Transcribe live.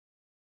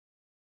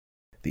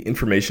The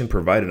information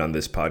provided on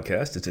this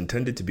podcast is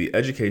intended to be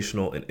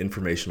educational and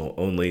informational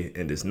only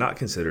and is not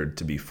considered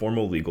to be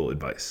formal legal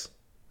advice.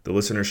 The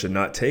listener should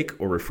not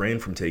take or refrain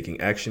from taking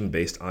action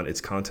based on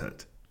its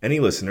content. Any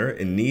listener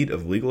in need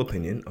of legal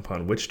opinion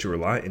upon which to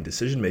rely in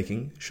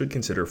decision-making should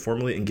consider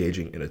formally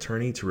engaging an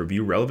attorney to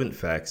review relevant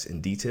facts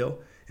in detail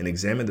and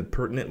examine the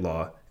pertinent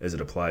law as it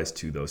applies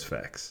to those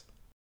facts.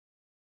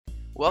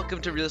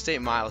 Welcome to Real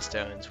Estate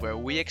Milestones, where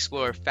we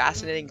explore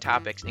fascinating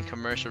topics in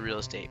commercial real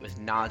estate with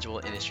knowledgeable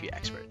industry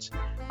experts.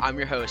 I'm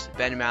your host,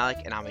 Ben Malik,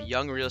 and I'm a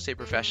young real estate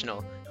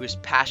professional who is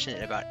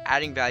passionate about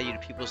adding value to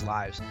people's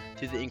lives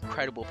through the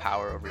incredible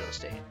power of real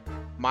estate.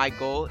 My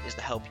goal is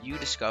to help you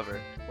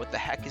discover what the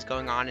heck is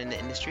going on in the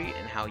industry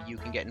and how you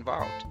can get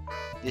involved.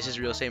 This is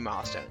Real Estate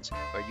Milestones,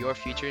 where your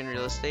future in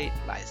real estate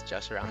lies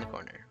just around the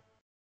corner.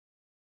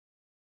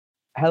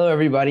 Hello,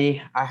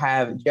 everybody. I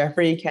have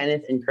Jeffrey,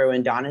 Kenneth, and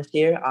Kerwin Donis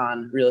here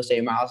on Real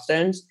Estate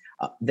Milestones.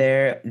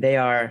 They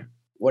are,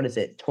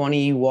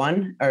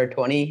 21 or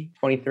 20,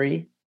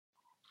 23?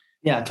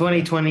 Yeah,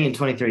 2020 and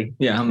 23.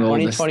 Yeah, I'm the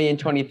 2020 and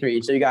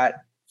 23. So you got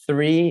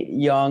three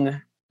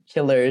young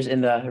killers in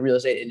the real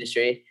estate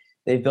industry.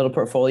 They've built a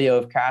portfolio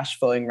of cash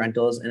flowing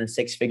rentals and a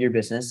six-figure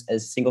business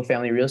as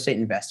single-family real estate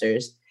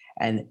investors,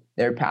 and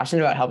they're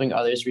passionate about helping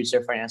others reach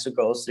their financial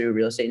goals through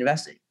real estate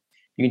investing.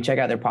 You can check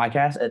out their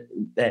podcast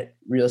at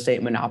Real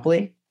Estate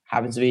Monopoly,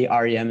 happens to be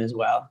REM as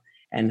well,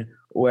 and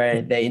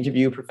where they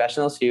interview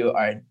professionals who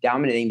are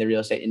dominating the real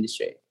estate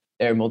industry.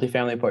 Their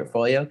multifamily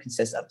portfolio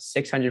consists of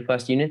 600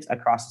 plus units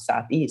across the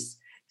Southeast.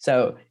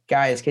 So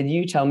guys, could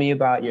you tell me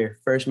about your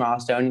first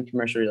milestone in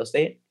commercial real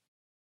estate?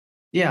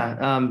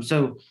 Yeah,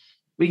 so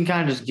we can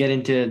kind of just get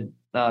into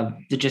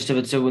the gist of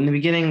it. So in the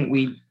beginning,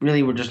 we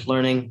really were just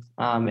learning,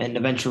 and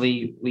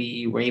eventually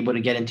we were able to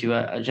get into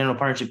a general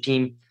partnership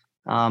team.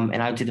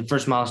 And I would say the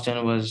first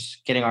milestone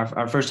was getting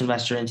our first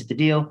investor into the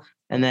deal.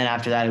 And then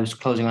after that, it was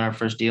closing on our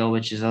first deal,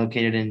 which is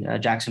located in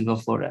Jacksonville,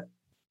 Florida.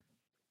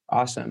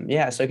 Awesome.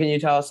 Yeah. So can you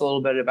tell us a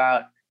little bit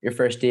about your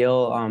first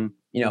deal?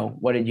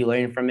 What did you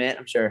learn from it?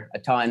 I'm sure a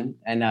ton.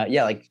 And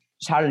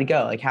just how did it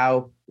go? Like,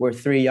 how were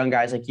three young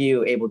guys like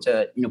you able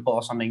to, pull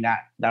off something that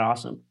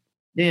awesome?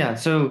 Yeah.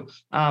 So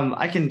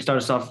I can start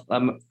us off.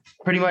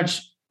 Pretty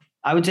much,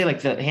 I would say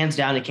the hands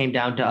down, it came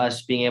down to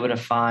us being able to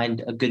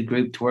find a good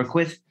group to work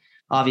with.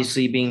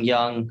 Obviously, being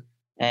young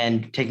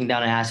and taking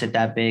down an asset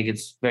that big,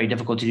 it's very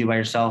difficult to do by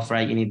yourself,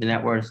 right? You need the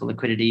net worth, the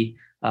liquidity.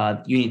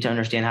 You need to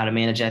understand how to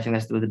manage it. I think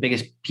that's the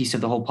biggest piece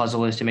of the whole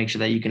puzzle is to make sure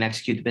that you can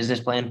execute the business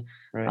plan.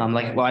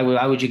 Right. Why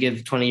would you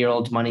give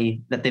 20-year-olds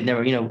money that they've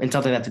never, in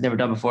something that they've never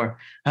done before?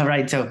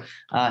 Right. So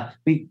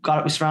we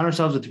surround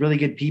ourselves with really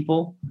good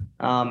people.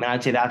 And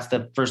I'd say that's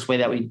the first way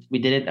that we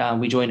did it.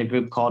 We joined a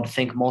group called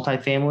Think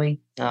Multifamily.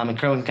 And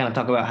Kerwin can kind of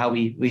talk about how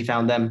we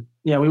found them.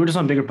 Yeah, we were just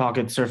on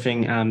BiggerPockets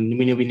surfing.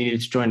 We knew we needed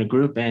to join a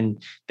group,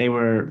 and they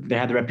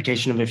had the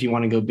reputation of, if you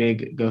want to go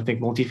big, go Think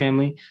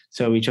Multifamily.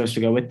 So we chose to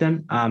go with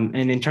them. And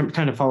in terms,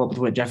 kind of follow up with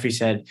what Jeffrey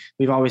said,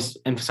 we've always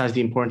emphasized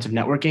the importance of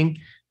networking.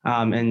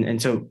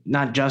 And so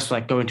not just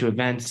going to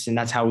events, and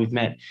that's how we've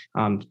met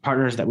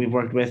partners that we've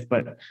worked with,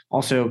 but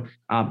also,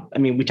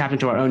 we tap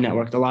into our own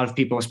network. A lot of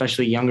people,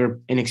 especially younger,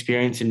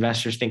 inexperienced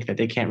investors, think that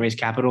they can't raise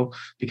capital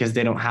because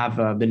they don't have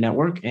the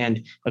network.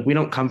 And we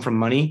don't come from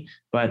money,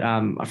 but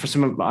one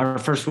of our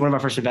first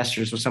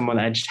investors was someone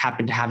that I just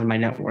happened to have in my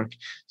network.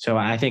 So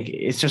I think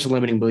it's just a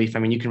limiting belief.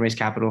 You can raise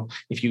capital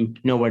if you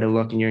know where to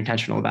look and you're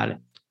intentional about it.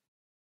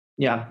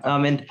 Yeah.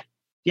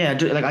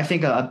 I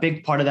think a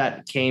big part of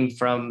that came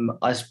from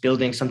us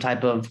building some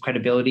type of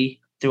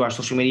credibility through our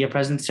social media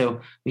presence.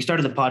 So we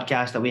started the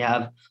podcast that we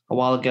have a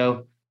while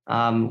ago.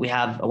 We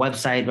have a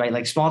website,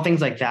 right? Small things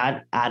like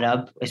that add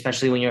up,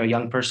 especially when you're a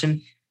young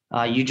person.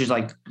 You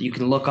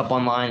can look up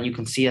online, you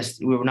can see us.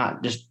 We were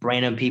not just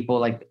random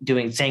people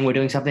saying we're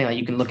doing something.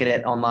 You can look at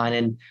it online,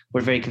 and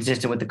we're very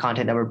consistent with the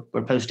content that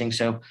we're posting.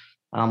 So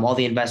all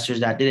the investors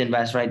that did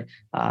invest, right,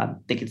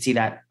 they could see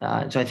that.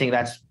 So I think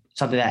that's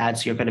something that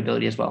adds to your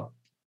credibility as well.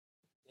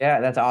 Yeah,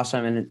 that's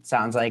awesome. And it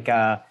sounds like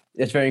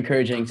it's very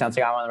encouraging. Sounds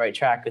like I'm on the right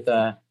track with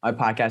my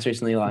podcast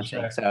recently launching.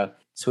 Sure. So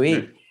sweet.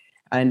 Sure.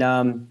 And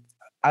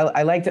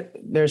I liked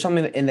there's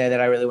something in there that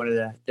I really wanted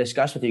to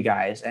discuss with you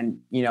guys. And,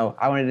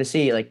 I wanted to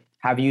see,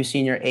 have you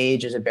seen your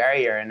age as a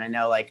barrier? And I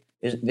know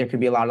there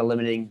could be a lot of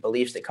limiting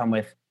beliefs that come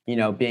with,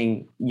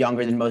 being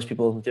younger than most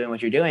people doing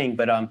what you're doing.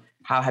 But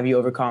how have you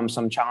overcome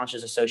some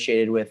challenges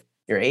associated with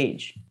your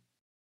age?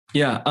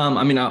 Yeah.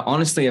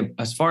 Honestly,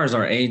 as far as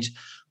our age,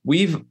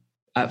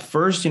 at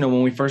first,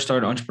 when we first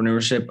started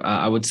entrepreneurship,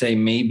 I would say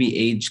maybe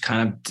age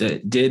kind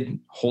of did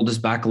hold us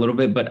back a little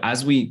bit. But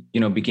as we,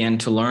 began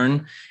to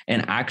learn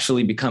and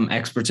actually become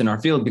experts in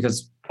our field,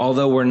 because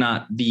although we're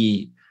not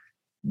the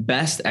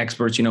best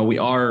experts, we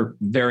are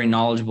very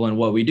knowledgeable in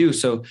what we do.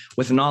 So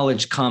with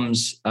knowledge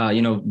comes,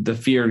 the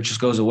fear just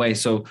goes away.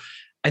 So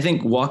I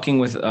think walking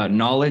with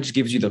knowledge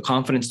gives you the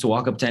confidence to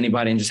walk up to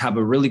anybody and just have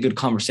a really good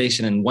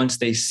conversation. And once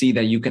they see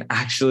that you can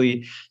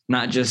actually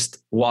not just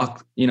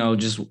walk, you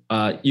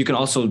can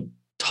also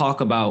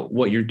talk about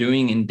what you're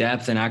doing in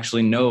depth and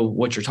actually know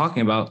what you're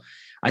talking about.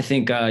 I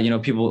think,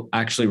 people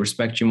actually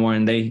respect you more,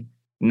 and they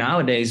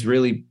nowadays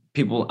really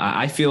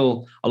I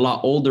feel a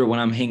lot older when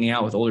I'm hanging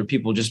out with older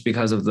people just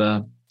because of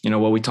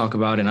what we talk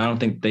about. And I don't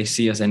think they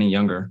see us any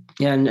younger.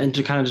 Yeah. And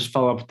to kind of just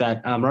follow up with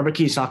that, Robert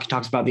Kiyosaki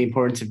talks about the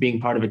importance of being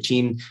part of a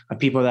team of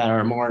people that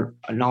are more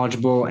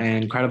knowledgeable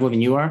and credible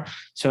than you are.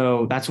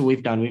 So that's what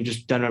we've done. We've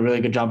just done a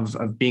really good job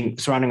of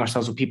surrounding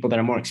ourselves with people that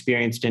are more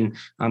experienced and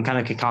kind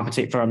of can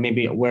compensate for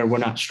maybe where we're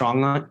not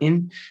strong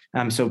in.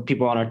 So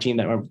people on our team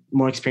that are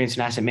more experienced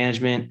in asset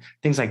management,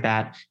 things like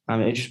that.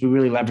 We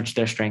really leverage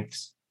their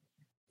strengths.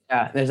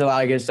 Yeah, there's a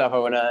lot of good stuff I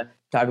want to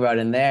talk about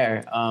in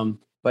there.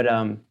 But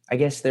I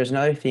guess there's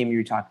another theme you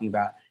were talking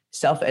about.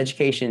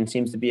 Self-education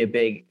seems to be a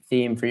big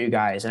theme for you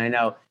guys. And I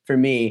know for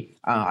me,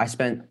 I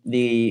spent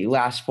the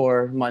last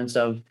 4 months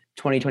of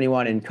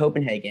 2021 in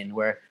Copenhagen,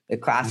 where the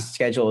class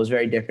schedule is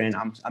very different.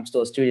 I'm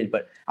still a student,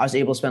 but I was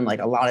able to spend like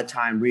a lot of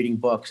time reading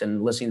books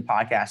and listening to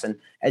podcasts and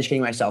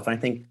educating myself. And I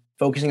think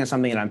focusing on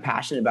something that I'm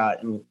passionate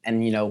about and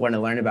want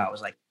to learn about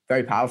was like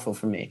very powerful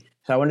for me.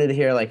 So I wanted to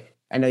hear, like,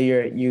 I know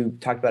you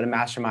talked about a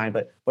mastermind,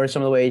 but what are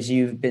some of the ways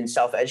you've been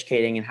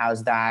self-educating, and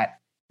how's that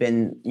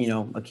been,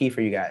 a key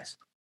for you guys?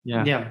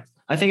 Yeah.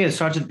 I think it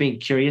starts with being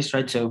curious,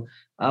 right? So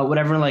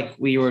whatever, like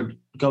we were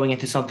going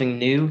into something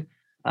new,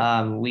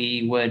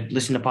 we would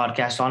listen to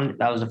podcasts on it.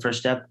 That was the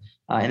first step.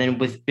 And then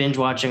with binge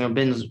watching or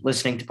binge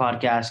listening to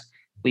podcasts,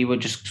 we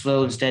would just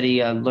slow and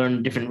steady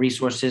learn different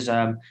resources,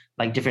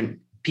 like different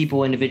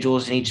people,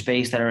 individuals in each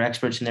space that are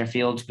experts in their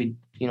fields. We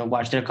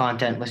watch their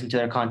content, listen to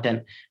their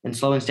content, and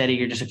slow and steady,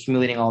 you're just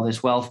accumulating all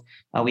this wealth.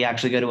 We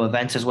actually go to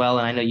events as well.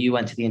 And I know you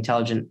went to the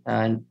Intelligent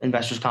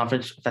Investors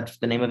Conference, if that's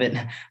the name of it.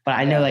 But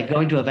I know, like,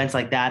 going to events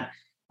like that,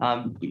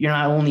 you're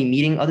not only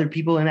meeting other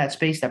people in that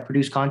space that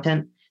produce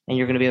content, and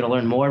you're going to be able to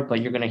learn more,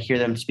 but you're going to hear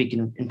them speak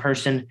in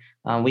person.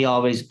 I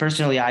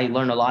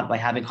learn a lot by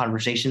having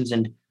conversations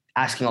and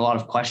asking a lot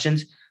of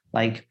questions.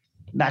 Like,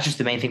 that's just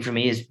the main thing for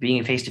me, is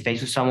being face to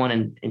face with someone.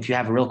 And if you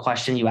have a real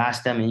question, you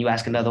ask them, and you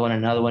ask another one,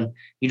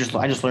 I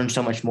just learned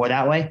so much more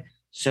that way.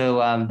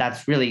 So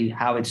that's really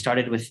how it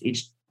started with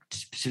each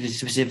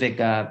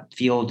specific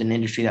field and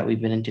industry that we've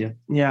been into.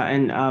 Yeah.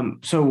 And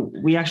so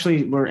we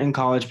actually were in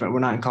college, but we're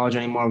not in college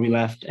anymore. We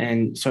left.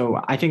 And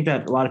so I think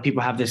that a lot of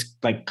people have this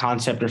like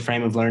concept or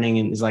frame of learning,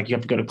 and is like, you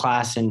have to go to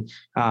class and,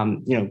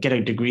 get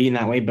a degree in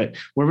that way. But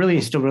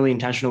we're still really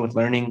intentional with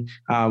learning.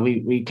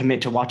 We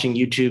commit to watching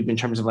YouTube in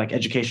terms of like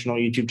educational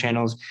YouTube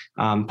channels,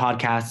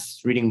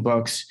 podcasts, reading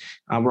books.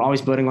 We're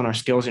always building on our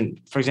skills. And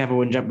for example,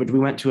 when we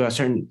went to a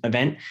certain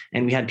event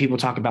and we had people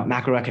talk about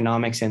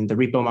macroeconomics and the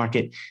repo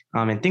market,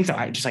 and things that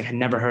I just like had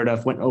never heard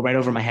of, went right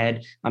over my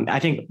head. I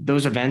think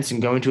those events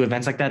and going to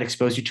events like that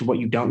expose you to what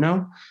you don't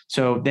know.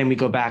 So then we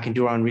go back and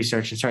do our own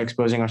research and start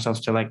exposing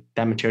ourselves to like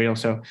that material.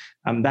 So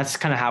that's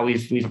kind of how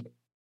we've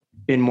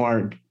been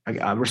more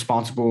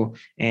responsible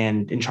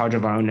and in charge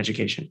of our own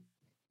education.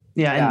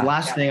 Yeah. And the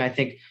last thing, I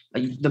think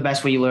the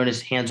best way you learn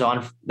is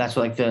hands-on. That's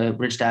what like the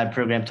Rich Dad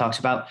program talks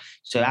about.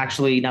 So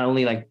actually not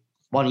only like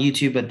on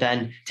YouTube, but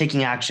then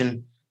taking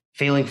action,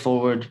 failing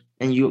forward.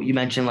 And you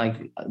mentioned like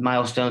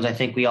milestones. I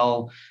think we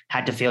all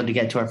had to fail to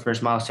get to our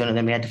first milestone, and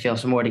then we had to fail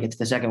some more to get to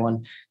the second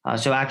one.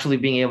 So actually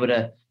being able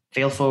to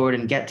fail forward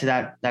and get to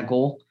that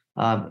goal,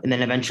 and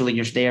then eventually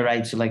you're there,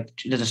 right? So like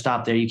it doesn't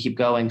stop there. You keep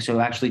going.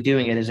 So actually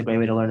doing it is a great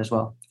way to learn as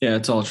well. Yeah,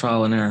 it's all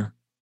trial and error.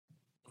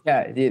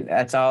 Yeah, dude,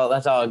 that's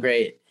all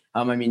great.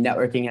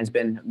 Networking has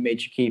been a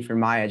major key for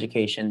my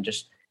education.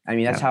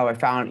 That's how I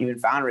found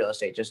real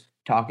estate. Just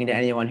talking to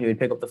anyone who would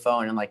pick up the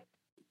phone and like,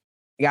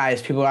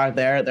 guys, people out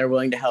there, they're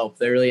willing to help.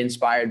 They're really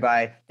inspired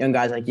by young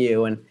guys like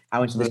you. And I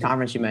went to this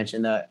conference you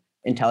mentioned, the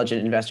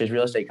Intelligent Investors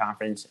Real Estate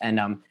Conference. And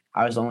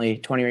I was only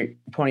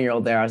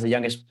 20-year-old there. I was the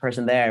youngest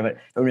person there, but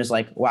everyone was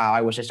like, wow,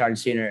 I wish I started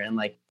sooner. And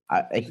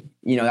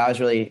that was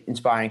really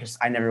inspiring, because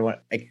I never want,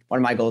 one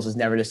of my goals is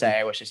never to say,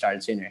 I wish I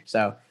started sooner.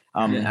 So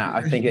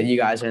I think that you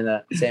guys are in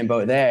the same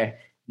boat there.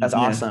 That's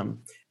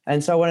awesome.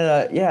 And so I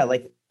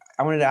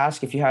wanted to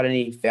ask if you had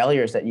any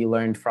failures that you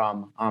learned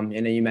from.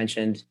 You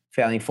mentioned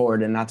failing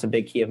forward, and that's a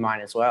big key of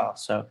mine as well.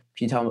 So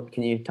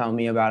can you tell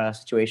me about a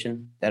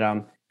situation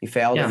that you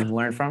failed and you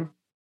learned from?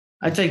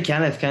 I'd say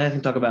Kenneth can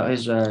talk about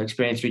his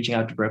experience reaching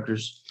out to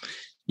brokers.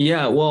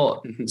 Yeah,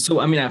 well, so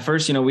at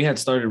first, we had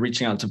started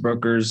reaching out to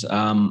brokers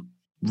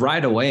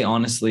right away,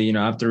 honestly,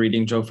 after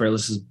reading Joe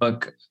Fairless's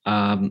book,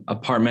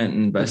 Apartment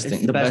Investing,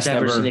 it's the best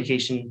ever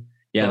syndication.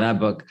 Yeah, that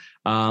book.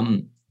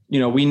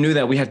 We knew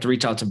that we had to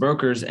reach out to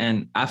brokers,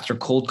 and after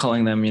cold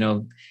calling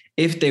them,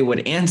 if they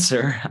would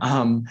answer,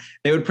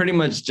 they would pretty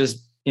much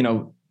just,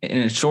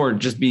 in short,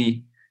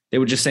 they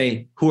would just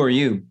say, "Who are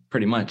you?"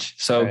 pretty much.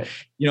 So, right.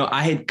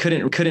 I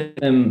couldn't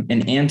them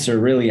an answer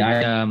really.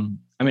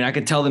 I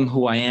could tell them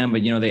who I am,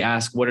 but, they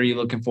ask, what are you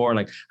looking for?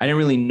 Like, I didn't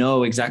really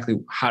know exactly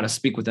how to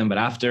speak with them, but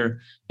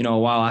after, a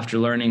while after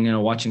learning,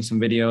 watching some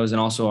videos, and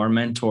also our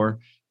mentor,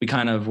 we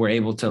kind of were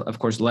able to, of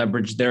course,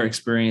 leverage their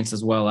experience,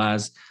 as well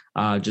as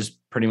just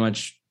pretty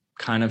much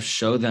kind of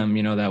show them,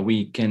 that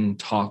we can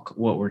talk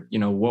what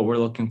we're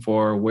looking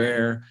for,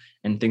 where,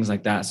 and things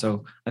like that.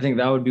 So I think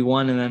that would be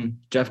one. And then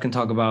Jeff can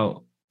talk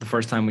about the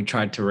first time we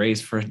tried to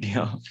raise for a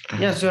deal.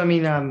 Yeah. So, I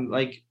mean,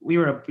 like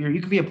you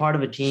could be a part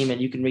of a team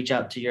and you can reach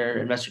out to your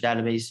investor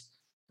database.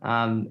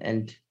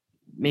 And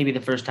maybe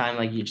the first time,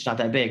 like it's not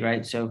that big,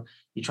 right? So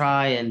you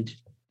try, and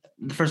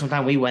the first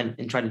time we went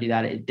and tried to do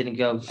that, it didn't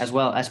go as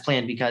well as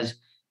planned because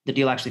the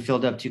deal actually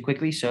filled up too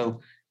quickly.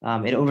 So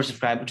it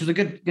oversubscribed, which was a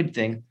good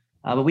thing.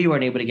 But we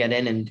weren't able to get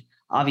in, and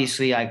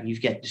obviously you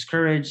get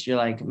discouraged. You're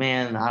like,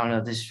 man, I don't know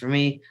if this is for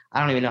me.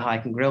 I don't even know how I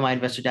can grow my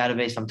investor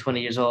database. I'm 20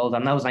 years old.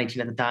 I was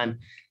 19 at the time.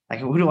 Like,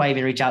 who do I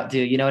even reach out to?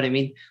 You know what I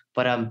mean?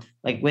 But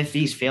like with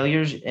these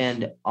failures,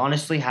 and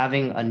honestly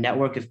having a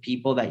network of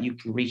people that you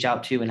can reach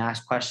out to and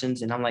ask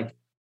questions. And I'm like,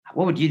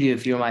 what would you do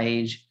if you were my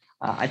age?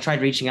 I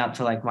tried reaching out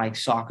to like my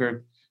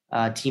soccer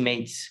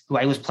teammates who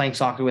I was playing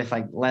soccer with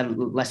like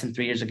less than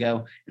 3 years ago.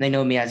 And they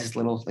know me as this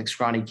little like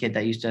scrawny kid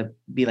that used to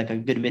be like a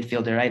good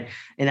midfielder, right?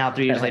 And now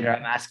 3 years later,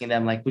 I'm asking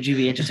them like, would you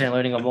be interested in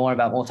learning more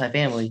about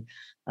multifamily?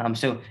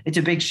 So it's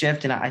a big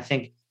shift. And I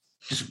think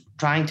just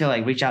trying to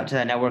like reach out to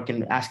that network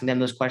and asking them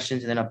those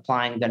questions and then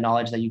applying the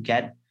knowledge that you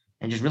get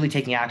and just really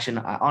taking action.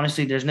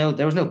 Honestly, there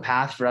was no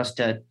path for us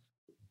to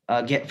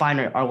find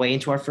our way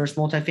into our first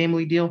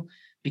multifamily deal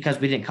because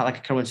we didn't,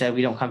 like Kerwin said,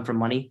 we don't come from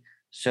money.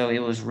 So it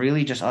was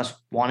really just us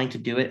wanting to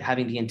do it,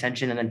 having the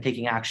intention, and then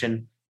taking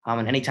action.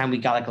 And anytime we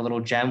got like a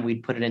little gem,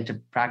 we'd put it into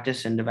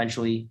practice, and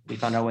eventually we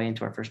found our way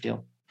into our first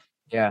deal.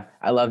 Yeah,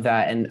 I love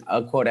that. And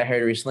a quote I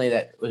heard recently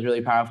that was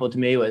really powerful to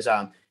me was,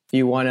 if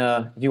you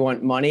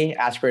want money,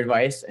 ask for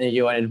advice, and if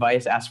you want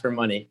advice, ask for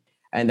money.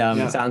 And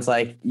It sounds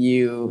like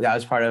that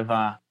was part of,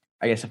 I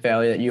guess, a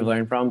failure that you've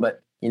learned from.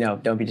 But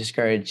don't be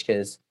discouraged,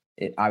 because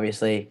it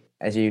obviously,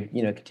 as you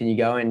continue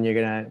going, you're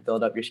gonna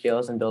build up your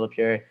skills and build up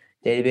your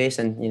database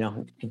and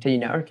continue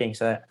networking.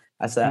 So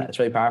that's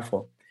really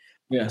powerful.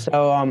 Yeah.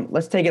 So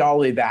let's take it all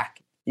the way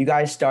back. You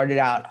guys started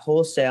out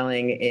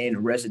wholesaling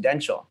in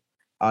residential.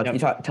 Can you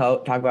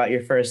talk about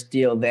your first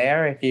deal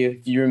there,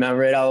 if you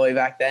remember it all the way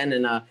back then,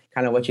 and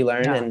kind of what you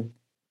learned?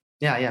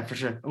 Yeah, for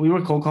sure. We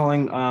were cold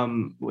calling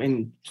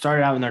and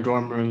started out in our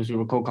dorm rooms. We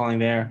were cold calling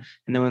there,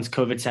 and then once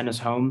COVID sent us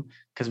home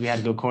because we had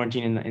to go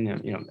quarantine,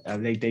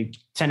 and they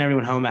sent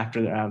everyone home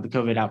after the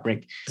COVID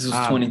outbreak. This was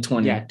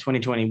 2020. Yeah,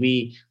 2020.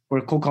 We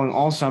were cold calling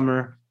all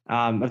summer.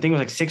 I think it was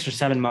like 6 or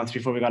 7 months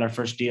before we got our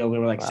first deal. We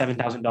were like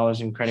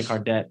 $7,000 in credit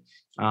card debt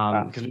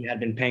because we had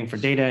been paying for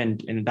data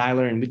and a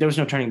dialer, and there was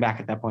no turning back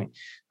at that point.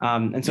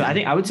 And so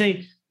I would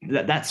say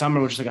that summer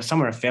was just like a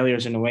summer of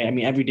failures in a way. I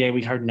mean, every day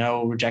we heard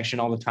no, rejection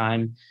all the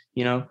time,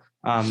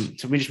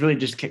 so we just really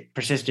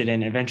persisted,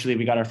 and eventually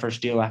we got our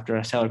first deal after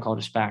a seller called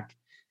us back.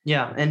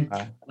 Yeah. And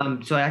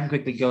so I can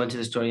quickly go into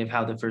the story of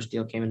how the first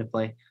deal came into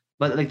play.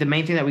 But like the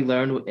main thing that we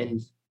learned in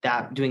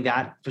doing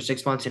that for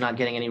 6 months and not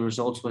getting any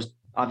results was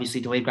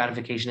obviously delayed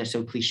gratification is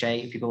so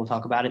cliche. People will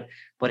talk about it,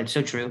 but it's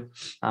so true.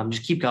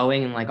 Just keep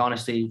going. And like,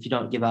 honestly, if you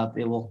don't give up,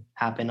 it will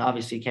happen.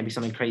 Obviously it can't be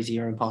something crazy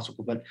or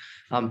impossible, but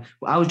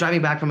I was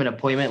driving back from an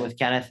appointment with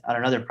Kenneth at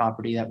another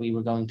property that we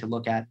were going to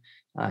look at.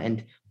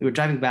 And we were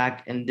driving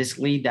back, and this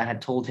lead that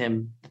had told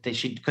him that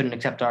she couldn't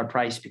accept our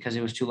price because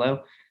it was too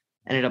low,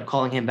 ended up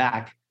calling him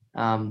back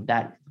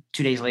that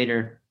 2 days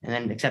later and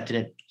then accepted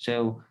it.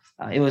 So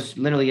it was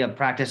literally a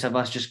practice of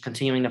us just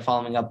continuing to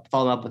follow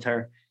up with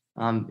her.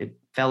 It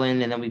fell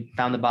in, and then we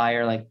found the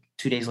buyer like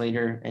 2 days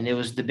later, and it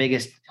was the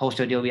biggest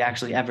wholesale deal we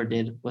actually ever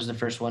did, was the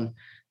first one.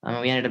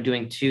 We ended up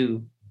doing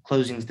 2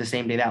 closings the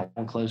same day that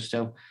one closed.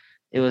 So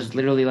it was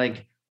literally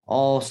like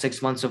all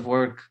 6 months of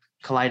work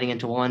colliding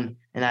into one,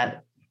 and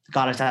that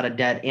got us out of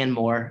debt and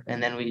more.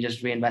 And then we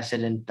just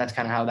reinvested, and that's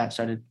kind of how that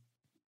started.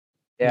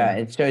 Yeah,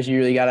 it shows you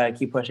really got to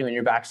keep pushing when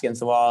your back's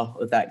against the wall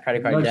with that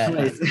credit card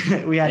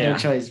debt. We had no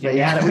choice, but we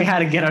had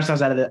to get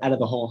ourselves out of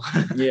the hole.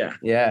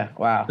 Yeah.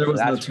 Wow.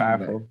 That's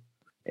powerful.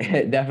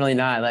 Definitely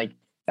not. Like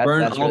that's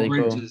really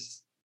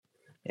bridges.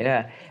 Cool.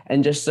 Yeah.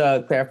 And just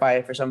to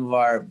clarify for some of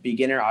our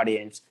beginner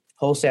audience,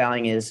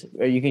 wholesaling is,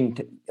 or you can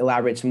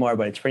elaborate some more,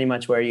 but it's pretty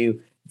much where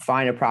you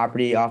find a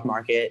property off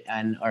market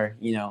or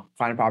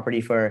find a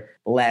property for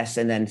less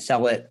and then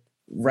sell it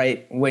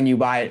right when you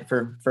buy it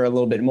for a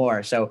little bit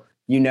more. So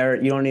you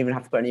don't even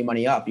have to put any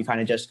money up. You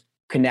kind of just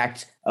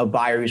connect a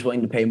buyer who's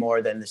willing to pay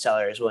more than the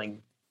seller is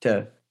willing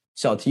to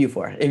sell it to you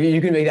for. If you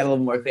can make that a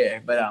little more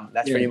clear, but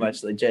that's pretty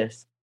much the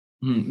gist.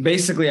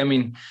 Basically, I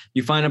mean,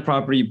 you find a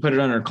property, you put it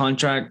under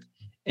contract,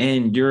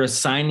 and you're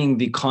assigning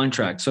the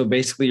contract. So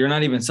basically, you're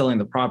not even selling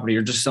the property.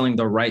 You're just selling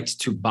the rights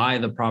to buy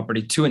the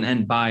property to an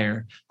end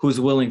buyer who's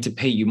willing to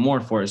pay you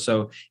more for it.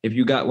 So if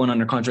you got one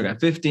under contract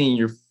at 50 and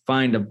you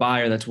find a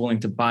buyer that's willing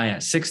to buy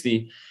at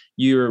 60,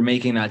 you're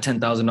making that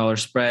 $10,000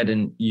 spread,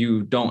 and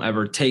you don't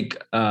ever take,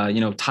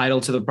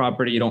 title to the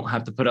property. You don't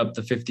have to put up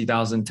the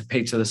 $50,000 to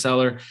pay to the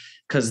seller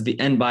because the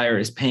end buyer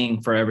is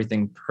paying for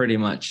everything pretty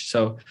much.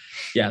 So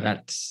yeah,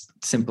 that's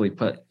simply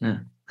put.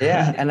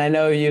 Yeah. And I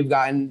know you've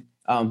gotten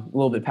a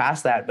little bit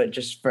past that, but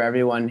just for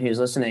everyone who's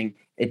listening,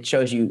 it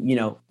shows you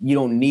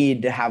don't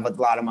need to have a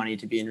lot of money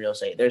to be in real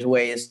estate. There's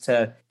ways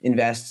to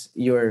invest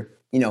your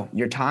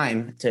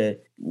time to,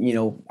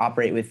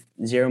 operate with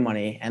zero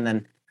money. And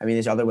then,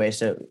 there's other ways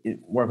to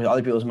work with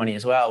other people's money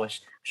as well,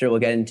 which I'm sure we'll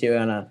get into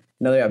on a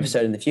another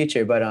episode in the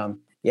future. But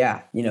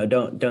yeah,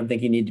 don't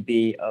think you need to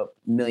be a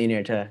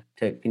millionaire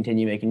to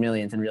continue making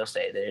millions in real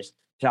estate. There's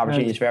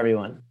opportunities for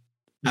everyone.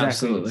 Exactly.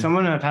 Absolutely.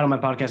 Someone I've had on my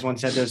podcast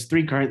once said there's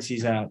three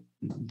currencies: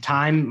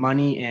 time,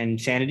 money,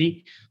 and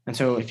sanity. And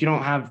so if you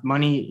don't have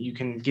money, you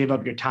can give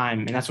up your time.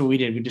 And that's what we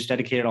did. We just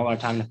dedicated all our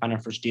time to find our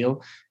first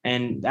deal.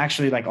 And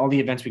actually, like all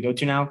the events we go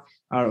to now,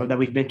 or that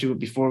we've been to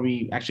before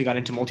we actually got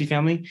into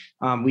multifamily,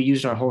 we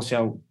used our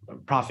wholesale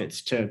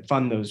profits to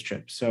fund those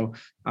trips. So,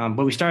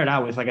 but we started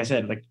out with, like I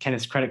said, like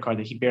Kenneth's credit card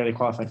that he barely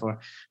qualified for.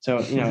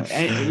 So,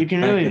 you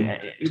can really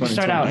you can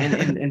start out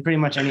in pretty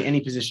much any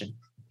position.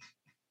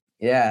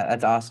 Yeah,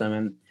 that's awesome.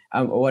 And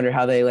I wonder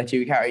how they let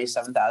you carry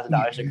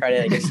 $7,000 of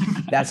credit. I guess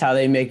that's how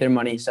they make their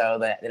money, so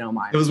that they don't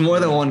mind. It was more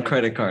than one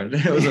credit card.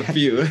 It was a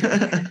few.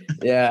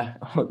 Yeah.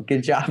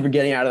 Good job for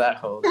getting out of that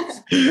hole.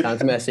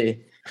 Sounds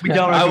messy. We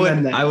don't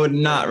recommend that. I would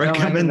not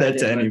recommend that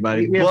to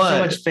anybody. We have so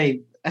much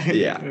faith.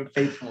 Yeah. We're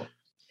faithful.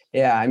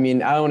 Yeah. I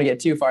mean, I don't want to get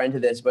too far into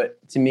this, but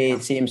to me,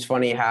 it seems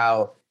funny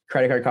how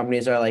credit card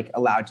companies are like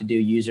allowed to do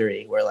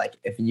usury, where like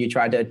if you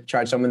tried to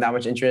charge someone that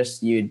much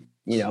interest, you'd,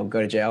 go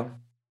to jail.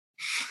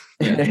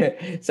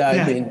 So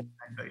I mean,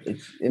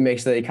 it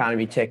makes the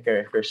economy tick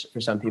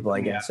for some people, I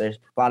guess. There's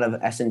a lot of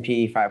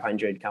S&P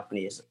 500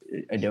 companies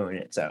are doing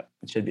it, so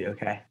it should be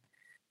okay.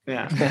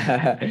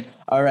 Yeah.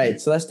 All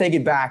right, so let's take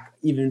it back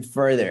even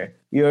further.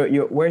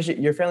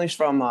 Your family's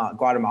from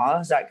Guatemala,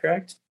 is that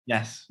correct?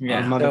 Yes.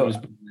 Yeah. My mother was.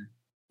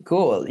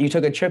 Cool. You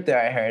took a trip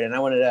there, I heard, and I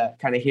wanted to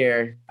kind of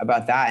hear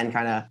about that and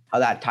kind of how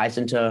that ties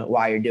into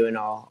why you're doing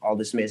all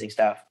this amazing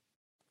stuff.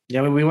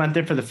 Yeah, we went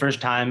there for the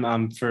first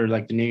time for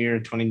like the New Year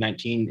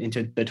 2019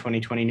 into the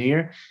 2020 New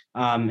Year.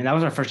 And that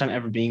was our first time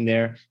ever being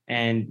there.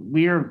 And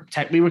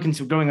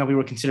growing up, we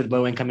were considered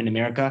low income in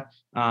America.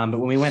 But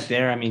when we went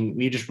there, I mean,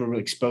 we just were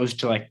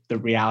exposed to like the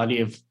reality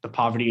of the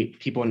poverty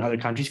people in other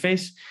countries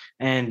face.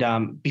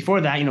 And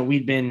before that,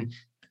 we'd been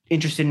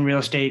interested in real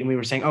estate, and we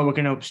were saying, we're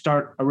going to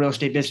start a real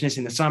estate business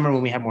in the summer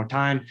when we have more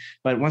time.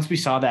 But once we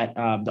saw that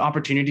the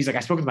opportunities, like I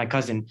spoke with my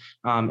cousin,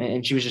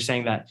 and she was just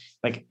saying that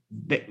like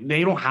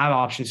they don't have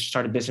options to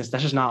start a business.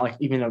 That's just not like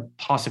even a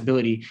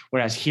possibility.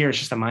 Whereas here, it's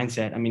just a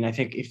mindset. I mean, I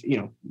think if,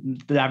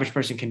 the average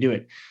person can do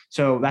it.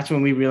 So that's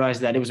when we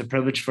realized that it was a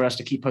privilege for us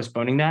to keep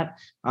postponing that.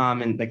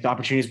 And like the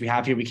opportunities we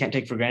have here, we can't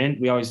take for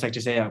granted. We always like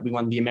to say we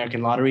won the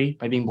American lottery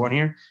by being born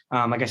here.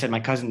 Like I said,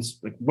 my cousin's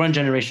like one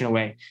generation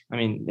away. I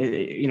mean,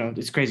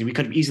 it's crazy. We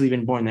could have easily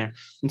been born there.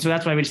 And so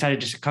that's why we decided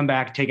just to come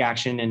back, take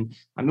action. And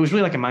it was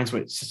really like a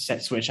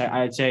mindset switch.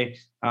 I'd say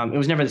it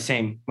was never the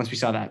same once we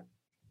saw that.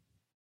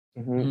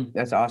 Mm-hmm.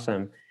 That's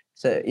awesome.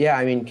 So yeah,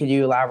 I mean, could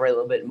you elaborate a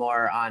little bit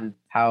more on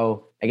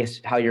how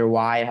your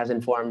why has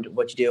informed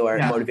what you do or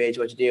motivates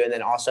what you do, and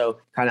then also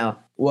kind of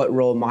what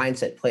role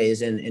mindset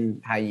plays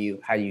in how you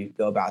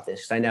go about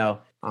this? Because I know,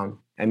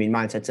 I mean,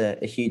 mindset's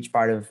a huge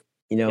part of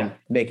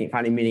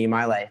finding meaning in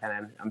my life,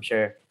 and I'm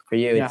sure for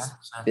you it's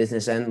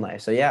business and life.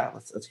 So yeah,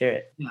 let's hear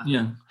it.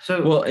 Yeah.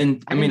 So well,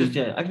 and I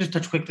can just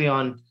touch quickly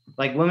on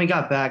like when we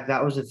got back,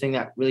 that was the thing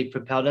that really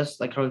propelled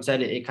us. Like Cohen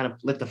said, it kind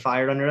of lit the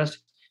fire under us,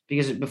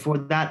 because before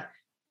that,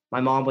 my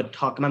mom would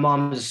talk. My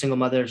mom was a single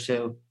mother,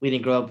 so we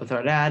didn't grow up with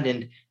our dad,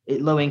 and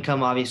low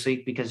income,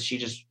 obviously, because she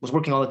just was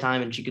working all the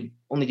time and she could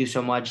only do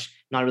so much,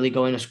 not really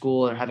going to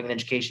school or having an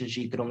education.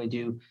 She could only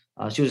do,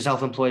 she was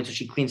self-employed, so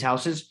she cleans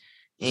houses.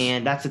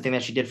 And that's the thing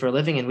that she did for a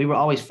living. And we were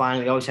always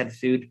fine. We always had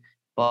food,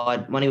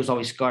 but money was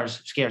always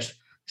scarce.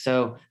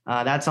 So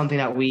that's something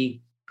that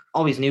we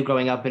always knew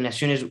growing up. And as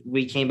soon as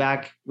we came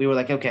back, we were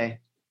like, okay,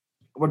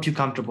 we're too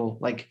comfortable.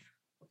 Like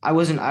I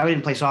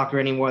didn't play soccer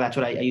anymore. That's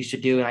what I used to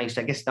do. And I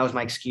guess that was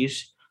my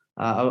excuse.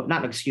 Not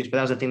an excuse, but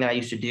that was the thing that I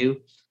used to do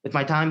with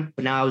my time.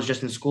 But now I was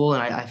just in school,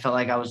 and I felt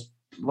like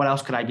what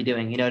else could I be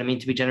doing? You know what I mean?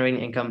 To be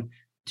generating income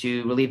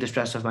to relieve the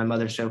stress of my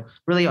mother. So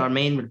really our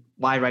main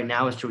why right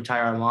now is to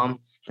retire our mom.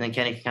 And then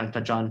Kenny can kind of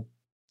touch on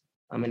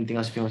anything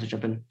else if you want to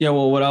jump in. Yeah,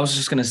 well, what I was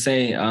just going to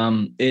say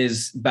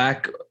is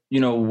back,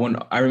 when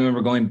I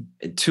remember going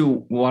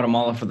to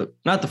Guatemala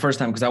not the first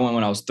time, because I went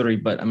when I was 3,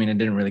 but I mean, it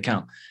didn't really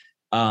count.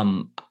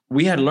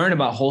 We had learned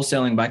about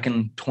wholesaling back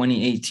in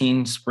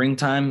 2018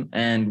 springtime,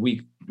 and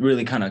we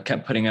really kind of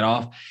kept putting it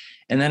off.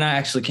 And then I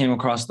actually came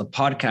across the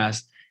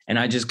podcast, and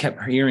I just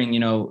kept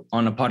hearing,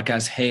 on the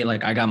podcast, hey,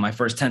 like I got my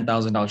first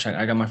 $10,000 check.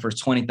 I got my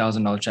first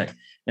 $20,000 check.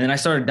 And then I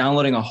started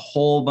downloading a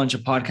whole bunch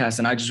of podcasts.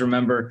 And I just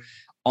remember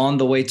on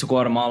the way to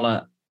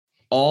Guatemala,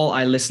 all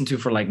I listened to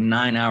for like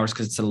 9 hours,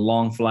 because it's a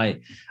long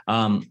flight.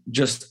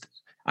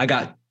 I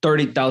got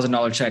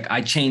 $30,000 check.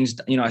 I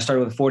changed, I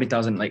started with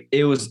 40,000. Like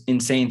it was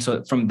insane.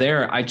 So from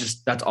there,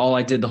 that's all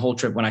I did the whole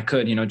trip when I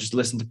could, just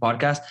listen to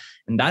podcasts.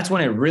 And that's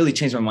when it really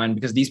changed my mind,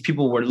 because these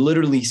people were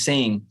literally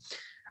saying,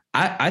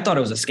 I thought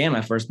it was a scam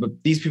at first, but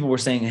these people were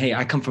saying, hey,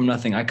 I come from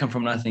nothing. I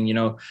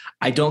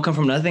don't come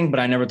from nothing, but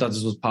I never thought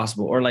this was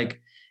possible.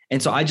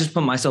 And so I just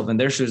put myself in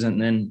their shoes,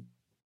 and then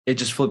it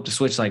just flipped the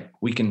switch. Like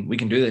we can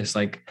do this.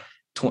 Like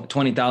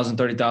 20,000,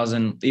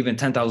 30,000, even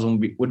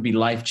 10,000 would be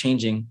life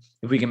changing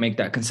if we can make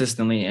that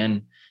consistently.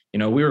 And,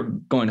 we were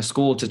going to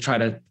school to try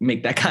to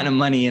make that kind of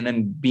money and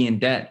then be in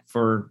debt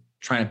for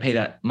trying to pay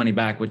that money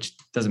back, which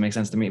doesn't make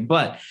sense to me.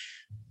 But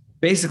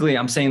basically,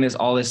 I'm saying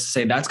all this to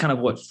say that's kind of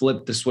what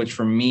flipped the switch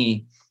for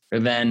me.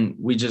 And then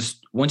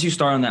once you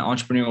start on that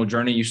entrepreneurial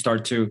journey, you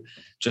start to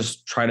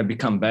just try to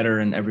become better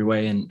in every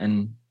way.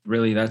 And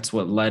really that's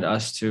what led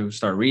us to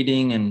start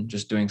reading and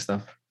just doing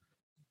stuff.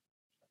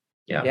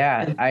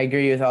 Yeah, I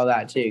agree with all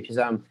that too. Cause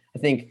I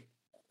think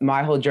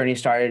my whole journey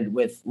started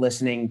with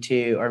listening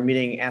to or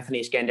meeting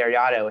Anthony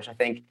Scandariato, which I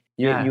think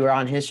you were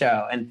on his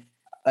show. And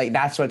like,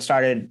 that's what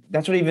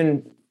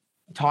even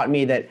taught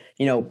me that,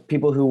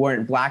 people who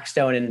weren't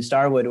Blackstone and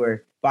Starwood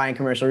were buying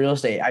commercial real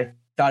estate. I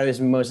thought it was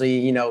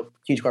mostly,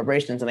 huge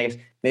corporations. And I guess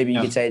maybe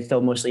you could say it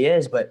still mostly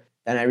is, but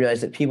then I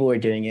realized that people were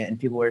doing it and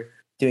people were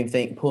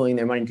pulling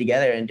their money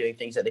together and doing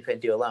things that they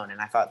couldn't do alone.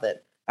 And I thought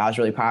that was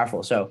really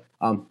powerful. So,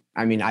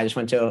 I just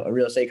went to a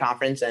real estate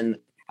conference and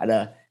had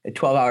a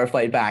 12-hour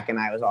flight back, and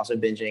I was also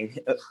binging,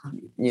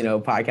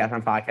 podcast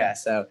on podcast.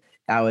 So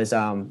that was,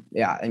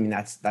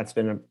 that's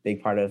been a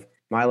big part of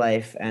my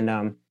life. And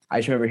I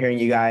just remember hearing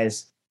you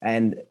guys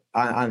and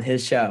on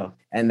his show,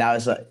 and that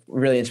was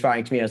really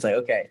inspiring to me. I was like,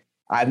 okay,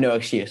 I have no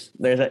excuse.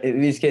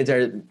 These kids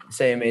are the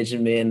same age as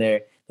me, and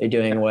they're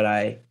doing what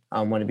I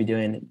want to be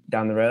doing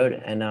down the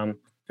road. And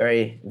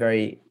very,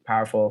 very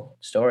powerful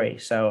story.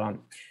 So,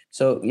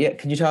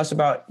 could you tell us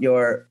about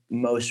your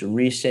most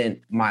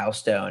recent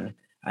milestone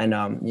and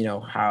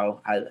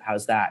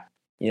how's that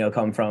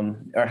come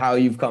from, or how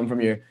you've come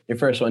from your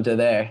first one to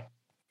there?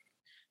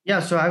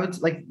 Yeah, so I would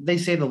they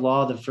say the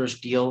law of the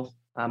first deal.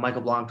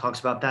 Michael Blanc talks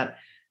about that,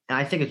 and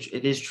I think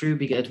it is true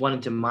because it's one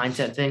into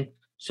mindset thing.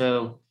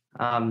 So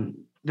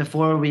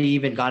before we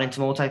even got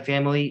into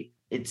multifamily,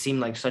 it seemed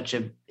like it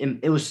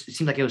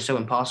seemed like it was so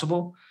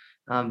impossible.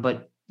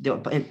 But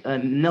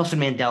Nelson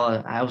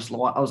Mandela, I was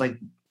like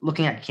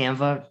looking at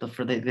Canva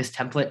for this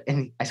template,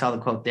 and I saw the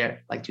quote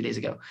there like 2 days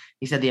ago.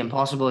 He said, "The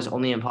impossible is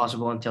only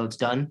impossible until it's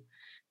done."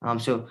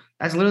 So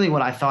that's literally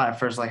what I thought at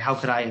first. Like, how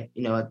could I,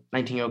 a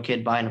 19-year-old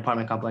kid buy an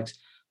apartment complex?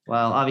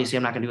 Well, obviously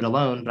I'm not going to do it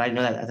alone, but I didn't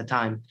know that at the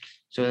time.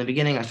 So in the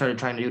beginning, I started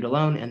trying to do it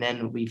alone, and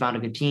then we found a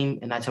good team,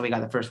 and that's how we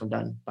got the first one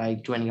done, by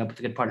joining up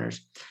with good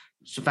partners.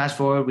 So fast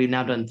forward, we've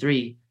now done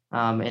 3.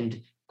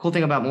 And cool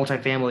thing about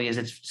multifamily is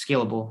it's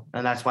scalable,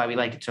 and that's why we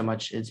like it so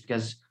much. It's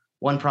because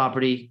one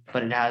property,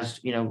 but it has,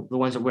 the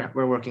ones that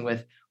we're working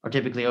with are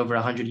typically over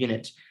 100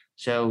 units.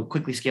 So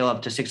quickly scale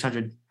up to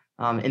 600.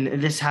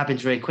 And this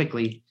happens very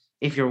quickly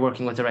if you're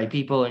working with the right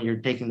people and you're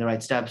taking the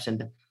right steps,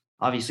 and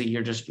obviously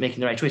you're just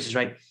making the right choices,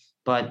 right?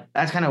 But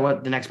that's kind of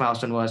what the next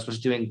milestone was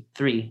doing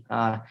 3,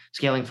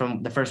 scaling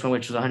from the first one,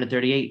 which was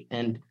 138,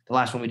 and the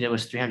last one we did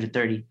was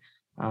 330.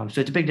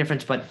 So it's a big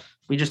difference, but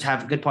we just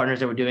have good partners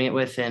that we're doing it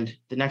with. And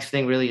the next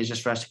thing really is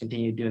just for us to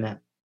continue doing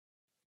that.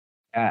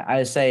 I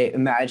would say,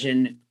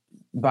 imagine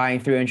buying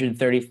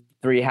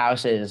 333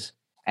 houses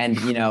and,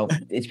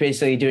 it's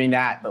basically doing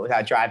that, but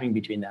without driving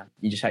between them.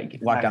 You just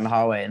walk down the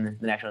hallway and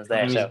the next one's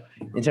there. So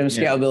in terms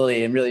of scalability,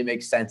 it really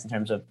makes sense in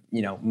terms of,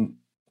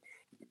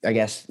 I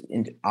guess,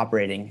 in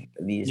operating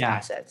these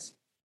assets.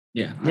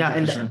 Yeah.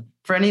 And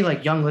for any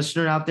young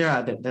listener out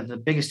there, the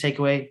biggest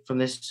takeaway from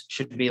this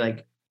should be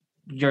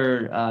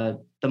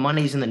the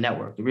money's in the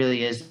network. It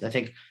really is. I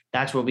think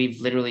that's where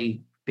we've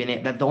literally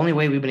been. That the only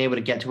way we've been able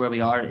to get to where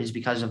we are is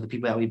because of the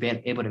people that we've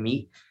been able to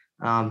meet.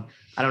 I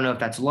don't know if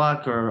that's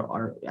luck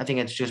or I think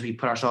it's just we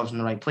put ourselves in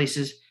the right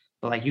places.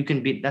 But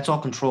that's all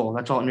control.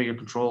 That's all under your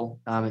control,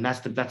 and that's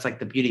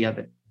the beauty of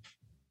it.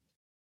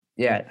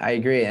 Yeah, I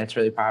agree. It's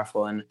really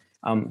powerful. And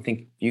I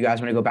think if you guys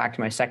want to go back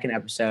to my second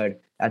episode,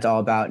 that's all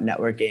about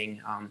networking.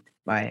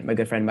 My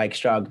good friend Mike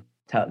Strug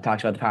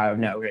talks about the power of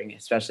networking,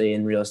 especially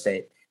in real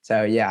estate.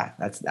 So yeah,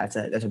 that's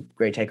a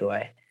great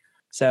takeaway.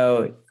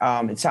 So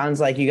it sounds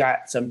like you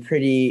got some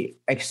pretty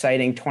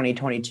exciting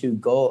 2022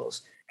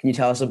 goals. Can you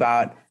tell us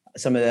about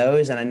some of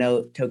those? And I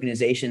know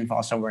tokenization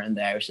falls somewhere in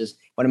there, which is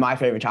one of my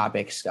favorite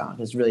topics.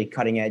 It's really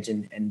cutting edge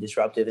and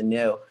disruptive and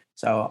new.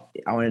 So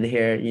I wanted to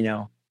hear,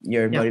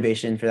 your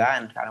motivation for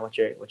that and kind of what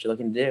you're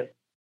looking to do.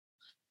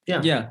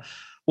 Yeah.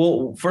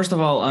 Well, first of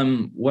all,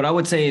 what I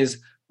would say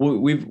is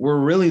we're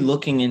really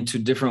looking into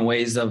different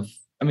ways of,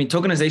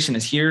 tokenization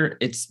is here.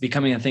 It's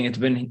becoming a thing. It's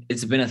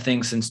been a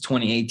thing since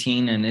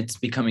 2018, and it's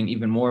becoming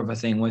even more of a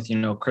thing with,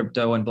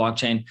 crypto and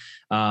blockchain,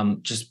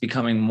 just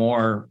becoming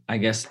more, I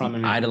guess,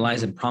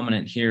 idolized and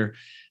prominent here,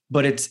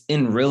 but it's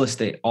in real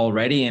estate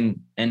already.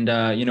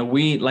 And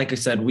we, like I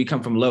said, we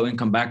come from low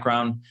income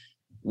background.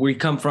 We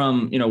come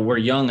from, we're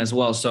young as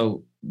well.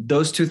 So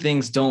those two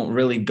things don't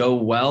really go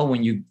well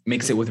when you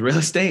mix it with real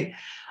estate.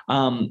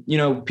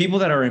 People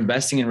that are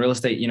investing in real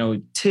estate,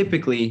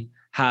 typically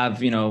have,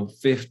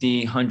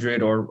 $50,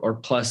 $100 or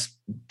plus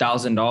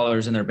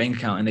 $1,000 in their bank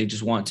account, and they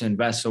just want to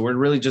invest. So we're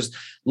really just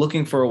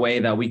looking for a way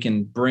that we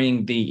can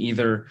bring the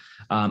either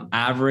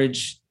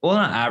average, well,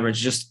 not average,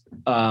 just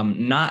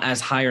not as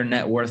higher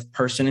net worth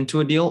person into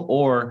a deal,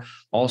 or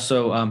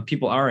also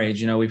people our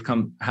age. We've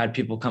had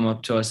people come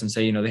up to us and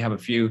say, they have a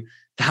few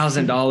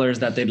 $1,000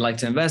 that they'd like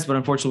to invest, but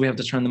unfortunately we have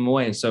to turn them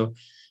away. So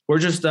we're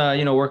just,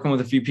 working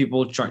with a few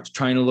people,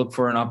 trying to look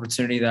for an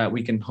opportunity that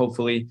we can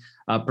hopefully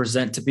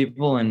present to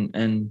people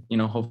and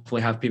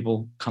hopefully have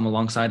people come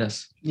alongside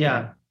us.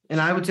 Yeah. And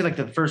I would say like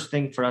the first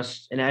thing for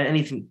us and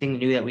anything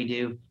new that we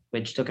do,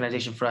 which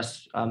tokenization for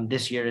us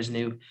this year is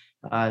new,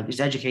 is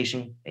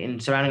education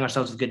and surrounding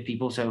ourselves with good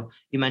people. So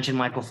you mentioned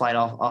Michael Flight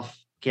off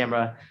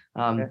camera,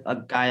 a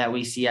guy that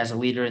we see as a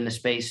leader in the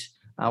space.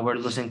 We're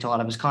listening to a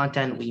lot of his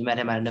content. We met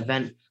him at an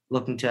event,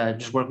 looking to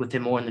just work with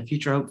him more in the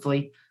future,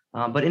 hopefully.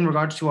 But in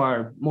regards to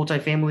our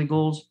multifamily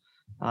goals,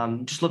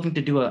 just looking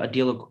to do a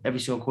deal every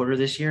single quarter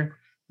this year.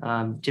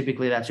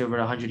 Typically that's over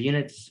 100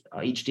 units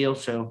each deal.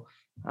 So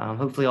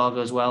hopefully all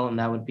goes well, and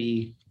that would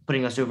be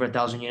putting us over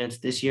 1,000 units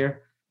this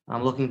year.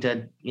 I'm looking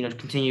to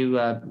continue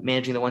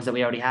managing the ones that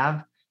we already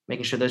have,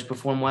 making sure those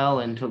perform well,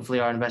 and hopefully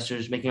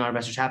making our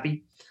investors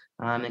happy,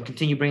 and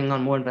continue bringing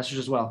on more investors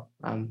as well.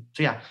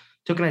 So yeah,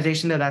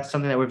 tokenization though, that's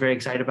something that we're very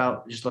excited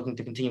about. Just looking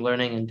to continue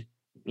learning and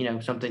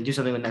do something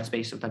in that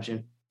space sometime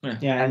soon.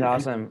 Yeah, That's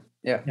awesome.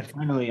 Yeah.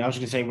 Finally, I was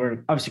going to say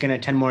we're obviously going to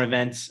attend more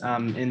events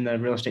in the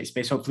real estate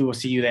space. Hopefully, we'll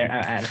see you there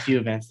at a few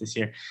events this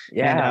year.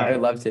 Yeah, I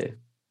would love to.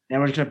 And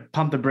we're just going to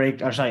pump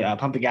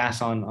the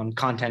gas on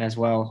content as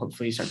well.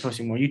 Hopefully, start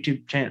posting more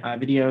YouTube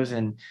videos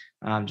and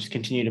just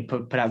continue to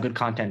put out good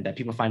content that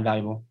people find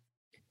valuable.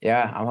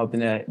 Yeah, I'm hoping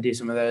to do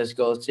some of those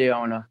goals too. I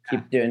want to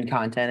keep doing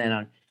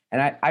content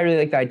and I really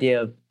like the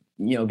idea of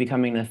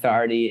becoming an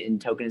authority in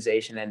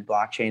tokenization and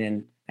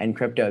blockchain and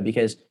crypto,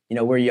 because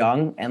we're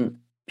young and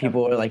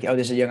people are like, oh,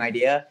 this is a young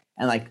idea,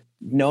 and like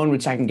no one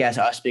would second guess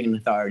us being an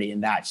authority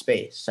in that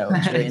space. So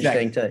it's really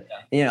interesting to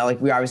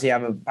like we obviously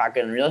have a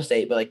background in real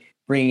estate, but like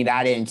bringing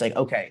that in, it's like,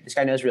 okay, this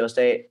guy knows real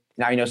estate.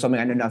 Now you know something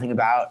I know nothing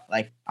about.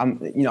 Like I'm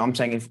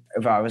saying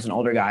if I was an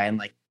older guy, and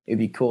like it'd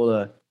be cool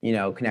to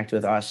connect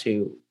with us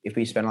who, if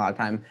we spend a lot of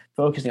time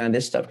focusing on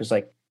this stuff, because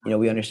like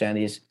we understand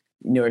these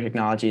newer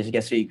technologies. I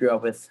guess we grew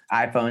up with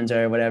iPhones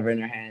or whatever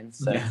in our hands.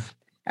 So,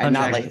 and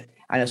not like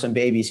I know some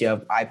babies who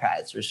have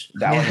iPads, which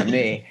that wasn't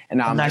me. And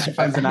now I'm nice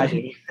phones than I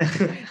do.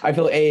 I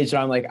feel aged,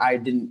 and I'm like, I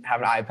didn't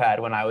have an iPad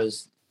when I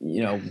was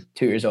 2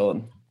 years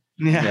old.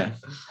 Yeah.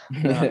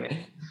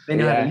 They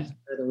know how to use it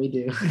better than we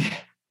do.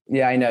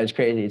 Yeah, I know, it's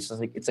crazy.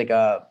 It's like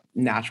a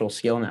natural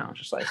skill now,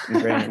 just like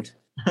ingrained.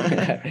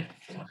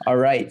 All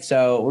right,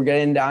 so we're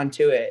getting down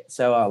to it.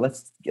 So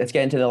let's get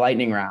into the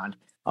lightning round.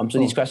 So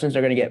these questions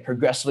are going to get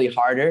progressively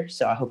harder.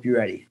 So I hope you're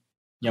ready.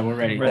 Yeah, we're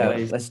ready.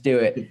 So let's do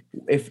it.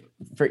 If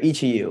for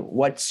each of you,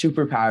 what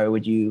superpower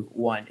would you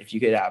want if you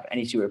could have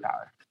any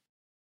superpower?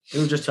 We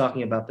were just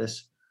talking about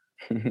this.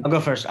 I'll go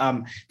first.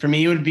 For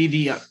me, it would be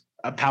the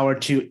power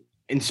to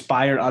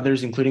inspire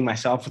others, including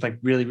myself, with like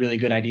really, really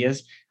good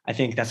ideas. I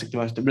think that's like the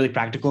most really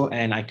practical,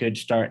 and I could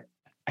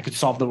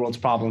solve the world's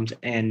problems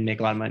and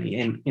make a lot of money,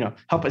 and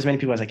help as many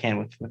people as I can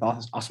with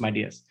awesome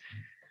ideas.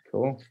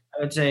 Cool.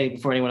 I would say,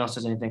 before anyone else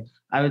says anything,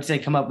 I would say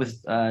come up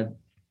with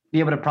be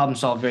able to problem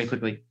solve very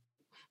quickly.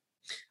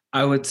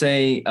 I would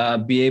say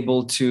be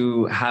able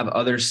to have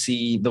others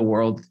see the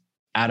world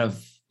out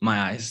of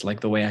my eyes, like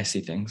the way I see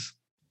things.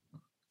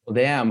 Well,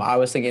 damn, I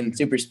was thinking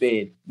super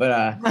speed,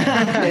 but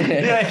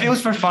if it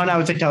was for fun, I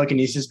would say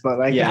telekinesis, but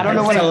like I don't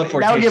know what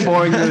that would get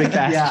boring really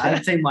fast. Yeah,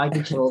 I'd say mind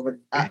control,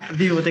 but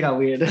people would think I'm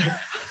weird.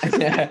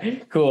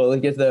 Cool.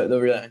 Let's get the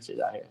real answers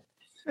out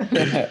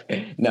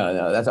here.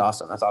 No, that's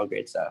awesome. That's all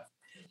great stuff.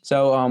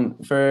 So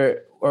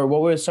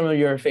what were some of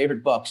your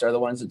favorite books, or the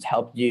ones that's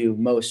helped you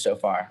most so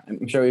far?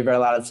 I'm sure we've read a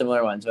lot of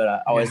similar ones, but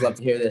I always love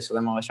to hear this, because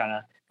I'm always trying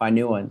to find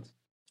new ones.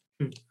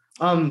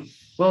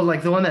 Well,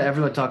 like the one that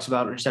everyone talks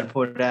about, Rich Dad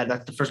Poor Dad,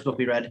 that's the first book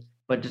we read,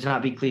 but to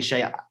not be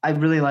cliche, I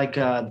really like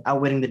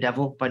Outwitting the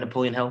Devil by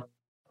Napoleon Hill.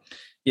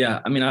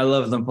 Yeah, I mean, I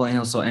love Napoleon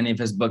Hill, so any of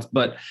his books,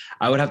 but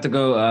I would have to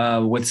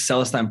go with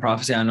Celestine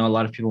Prophecy. I know a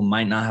lot of people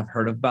might not have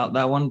heard about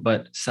that one,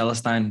 but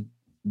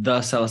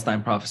The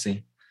Celestine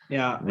Prophecy.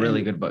 Yeah.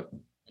 Really good book.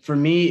 For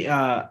me,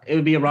 it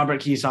would be a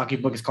Robert Kiyosaki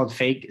book. It's called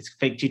Fake. It's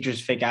Fake Teachers,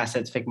 Fake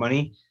Assets, Fake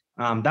Money.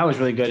 That was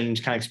really good, and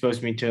just kind of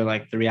exposed me to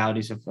like the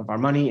realities of our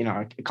money and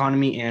our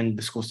economy and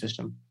the school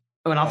system.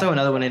 Oh, and I'll throw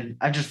another one in.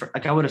 I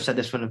would have said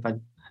this one if I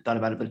thought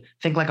about it, but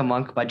Think Like a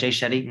Monk by Jay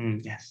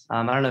Shetty. Yes.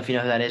 I don't know if you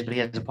know who that is, but he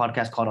has a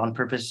podcast called On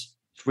Purpose.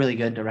 It's really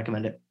good. I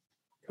recommend it.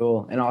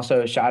 Cool. And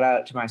also shout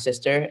out to my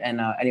sister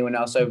and anyone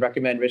else I would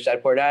recommend Rich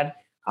Dad Poor Dad.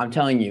 I'm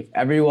telling you,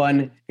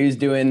 everyone who's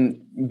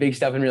doing big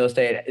stuff in real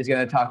estate is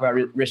going to talk about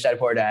Rich Dad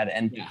Poor Dad,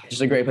 and it's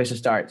just a great place to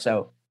start.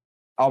 So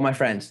all my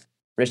friends,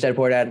 Rich Dad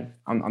Poor Dad,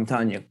 I'm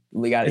telling you,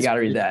 you got to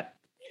read that.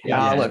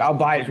 Look, I'll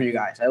buy it for you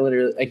guys. I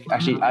literally,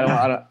 actually,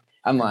 I don't,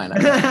 I'm lying.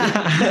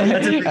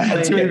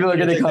 Too many people are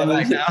going to come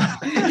back now.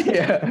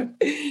 Yeah.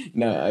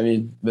 No, I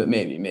mean, but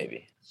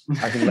maybe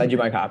I can lend you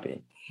my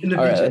copy. All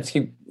right, let's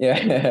keep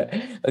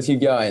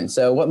going.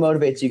 So what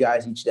motivates you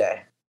guys each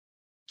day?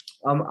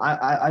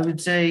 I would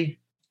say,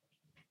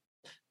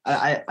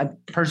 I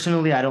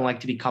personally, I don't like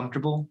to be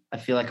comfortable. I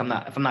feel like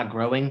if I'm not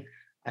growing,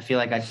 I feel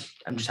like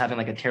I'm just having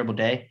like a terrible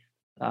day.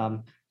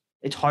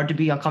 It's hard to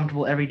be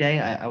uncomfortable every day.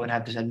 I would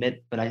have to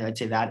admit, but I'd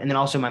say that. And then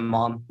also my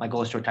mom, my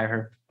goal is to retire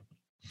her.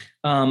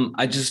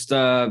 I just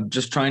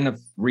trying to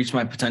reach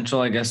my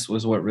potential, I guess,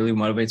 was what really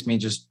motivates me.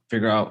 Just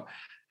figure out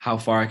how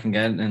far I can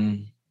get,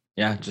 and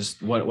yeah,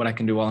 just what I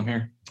can do while I'm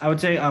here. I would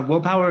say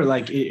willpower,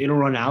 like it'll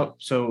run out.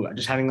 So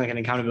just having like an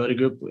accountability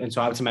group. And so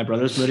I would say my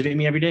brothers motivate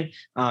me every day.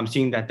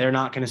 Seeing that they're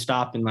not going to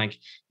stop, and like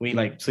we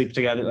like sleep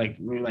together, like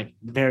we're like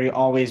very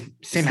always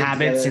same Sleep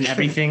habits together. and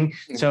everything.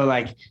 So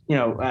like,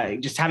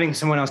 just having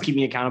someone else keep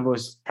me accountable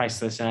is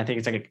priceless. And I think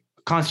it's like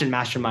a constant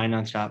mastermind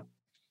nonstop.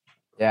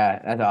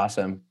 Yeah, that's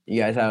awesome. You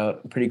guys have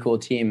a pretty cool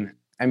team.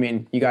 I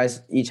mean, you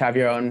guys each have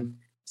your own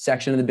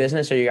section of the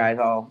business, or you guys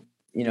all,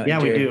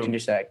 Yeah, we do.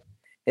 intersect?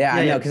 Yeah,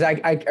 I know, because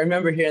I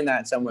remember hearing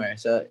that somewhere.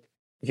 So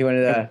if you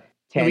wanted to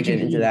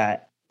tangent into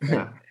that.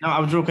 Yeah. No, I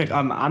was real quick.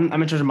 I'm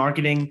in charge of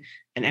marketing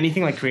and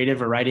anything like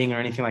creative or writing or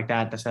anything like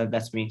that.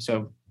 That's me.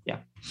 So yeah.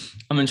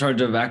 I'm in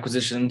charge of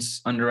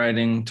acquisitions,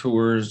 underwriting,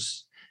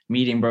 tours,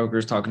 meeting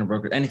brokers, talking to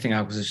brokers, anything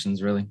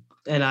acquisitions really.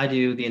 And I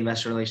do the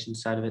investor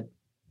relations side of it.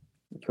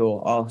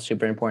 Cool. All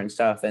super important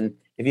stuff. And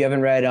if you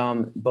haven't read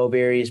Bo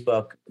Berry's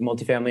book,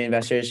 Multifamily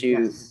Investors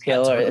Who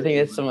Kill, or I think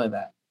it's something like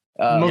that.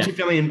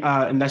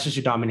 Multifamily investors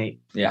who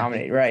dominate. Yeah.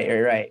 Dominate.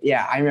 Right.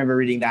 Yeah, I remember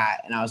reading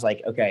that, and I was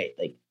like, okay,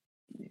 like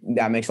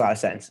that makes a lot of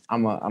sense.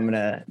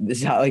 This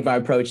is how like my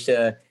approach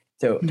to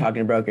talking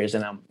to brokers,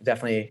 and I'm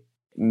definitely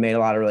made a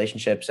lot of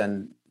relationships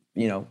and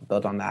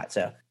built on that.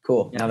 So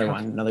cool. Yeah,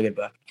 Another good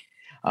book.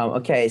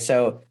 Okay,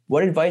 so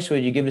what advice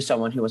would you give to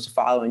someone who wants to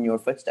follow in your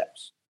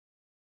footsteps?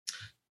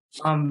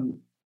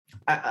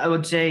 I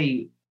would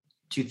say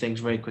two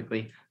things very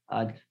quickly.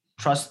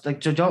 Trust,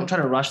 so don't try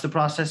to rush the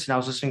process. And I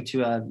was listening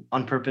to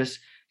On Purpose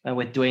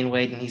with Dwayne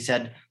Wade, and he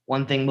said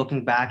one thing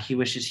looking back, he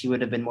wishes he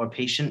would have been more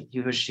patient.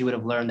 He wishes he would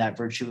have learned that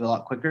virtue a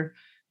lot quicker,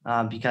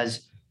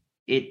 because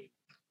it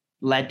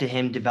led to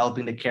him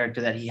developing the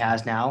character that he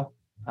has now.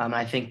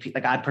 I think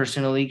like I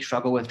personally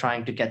struggle with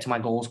trying to get to my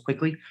goals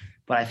quickly,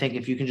 but I think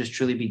if you can just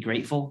truly be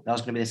grateful, that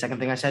was going to be the second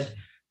thing I said.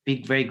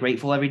 Be very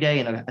grateful every day.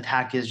 And a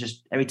hack is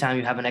just every time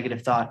you have a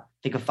negative thought,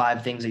 think of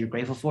 5 things that you're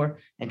grateful for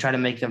and try to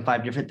make them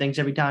 5 different things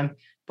every time.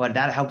 But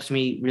that helps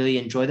me really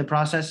enjoy the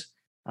process.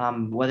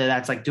 Whether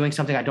that's like doing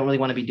something I don't really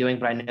want to be doing,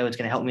 but I know it's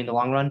going to help me in the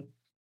long run,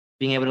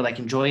 being able to like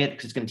enjoy it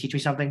because it's going to teach me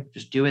something,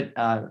 just do it.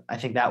 I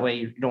think that way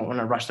you don't want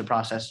to rush the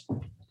process.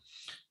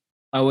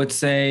 I would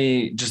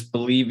say just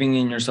believing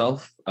in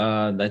yourself.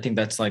 I think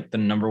that's like the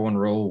number one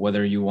rule,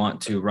 whether you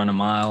want to run a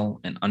mile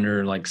in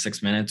under like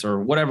 6 minutes or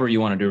whatever you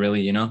want to do,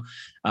 really,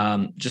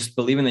 just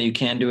believing that you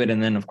can do it.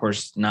 And then of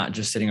course, not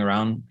just sitting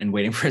around and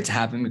waiting for it to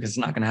happen, because it's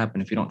not going to happen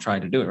if you don't try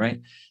to do it.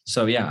 Right.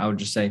 So yeah, I would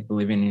just say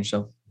believing in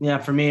yourself. Yeah,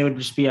 for me, it would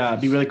just be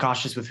really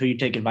cautious with who you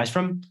take advice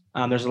from.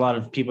 There's a lot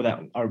of people that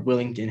are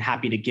willing and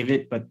happy to give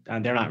it, but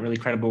they're not really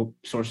credible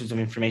sources of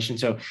information.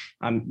 So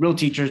real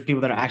teachers,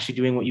 people that are actually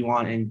doing what you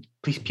want, and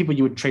people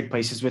you would trade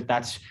places with,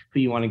 that's who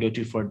you want to go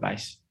to for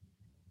advice.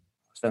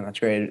 So that's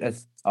great.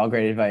 That's all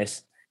great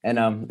advice. And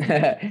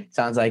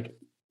sounds like,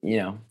 I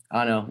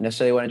don't know,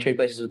 necessarily want to trade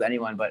places with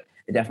anyone, but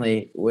I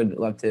definitely would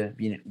love to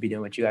be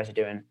doing what you guys are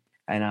doing.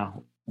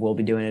 And we'll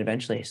be doing it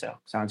eventually. So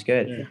sounds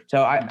good. Yeah.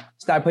 So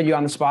I put you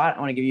on the spot. I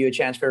want to give you a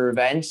chance for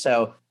revenge.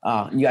 So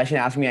you guys can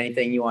ask me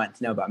anything you want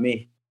to know about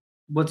me.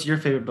 What's your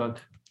favorite book?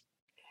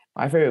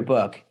 My favorite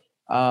book.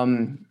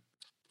 Of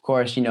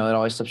course, it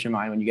always slips your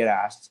mind when you get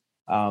asked.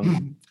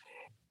 The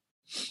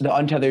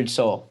Untethered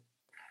Soul.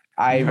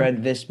 I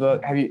read this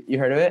book. Have you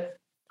heard of it?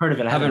 Heard of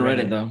it. I haven't read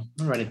it though.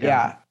 I'll write it down.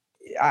 Yeah.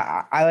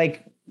 I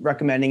like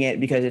recommending it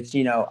because it's,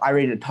 I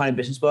read a ton of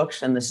business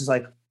books, and this is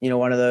like,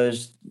 one of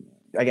those,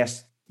 I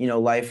guess,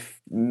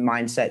 life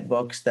mindset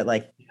books that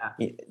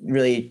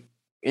really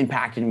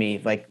impacted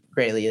me like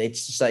greatly.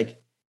 It's just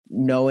like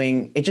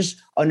knowing it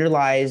just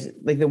underlies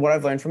like what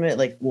I've learned from it,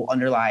 like will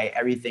underlie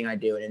everything I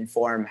do and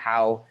inform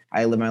how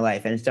I live my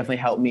life. And it's definitely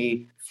helped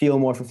me feel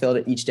more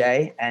fulfilled each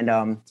day. And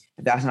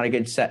if that's not a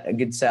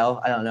good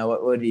sell, I don't know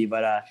what would be,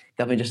 but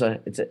definitely just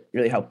it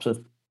really helps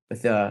with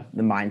the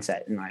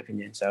mindset in my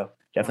opinion. So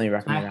definitely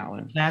recommend that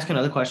one. Can I ask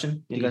another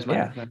question? Do you guys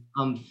mind? Yeah.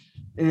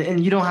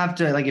 And you don't have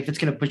to, like, if it's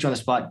going to put you on the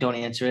spot, don't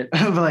answer it.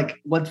 But like,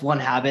 what's one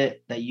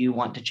habit that you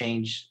want to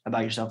change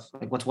about yourself?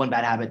 Like, what's one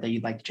bad habit that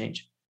you'd like to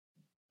change?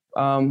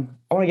 I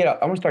want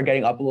to start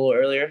getting up a little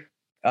earlier.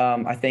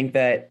 I think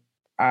that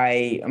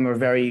I am a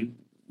very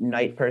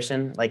night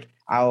person. Like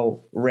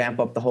I'll ramp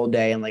up the whole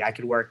day and like I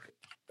could work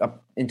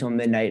up until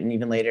midnight and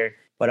even later,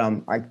 but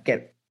I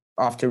get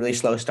off to a really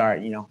slow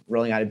start,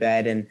 rolling out of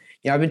bed. And,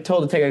 I've been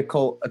told to take a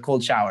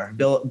cold shower.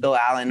 Bill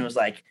Allen was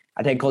like,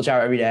 I take a cold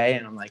shower every day.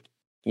 And I'm like,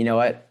 you know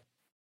what?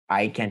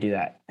 I can't do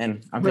that.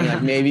 And I'm thinking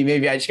like,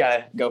 maybe I just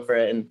gotta go for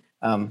it.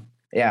 And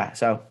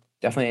so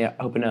definitely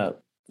hoping to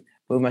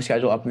move my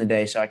schedule up in the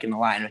day so I can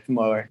align with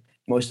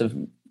most of,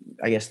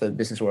 I guess, the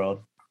business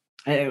world.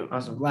 Hey,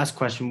 awesome. Last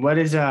question. What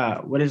is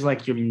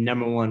like your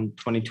number one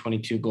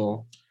 2022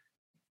 goal?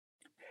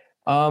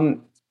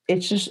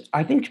 It's just,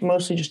 I think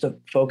mostly just to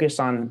focus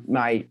on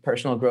my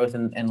personal growth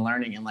and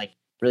learning and like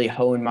really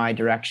hone my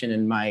direction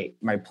and my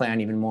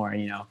plan even more.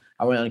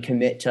 I want to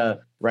commit to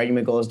writing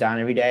my goals down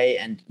every day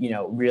and,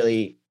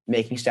 really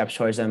making steps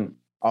towards them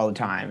all the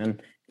time.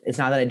 And it's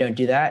not that I don't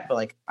do that, but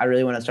like I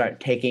really want to start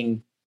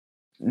taking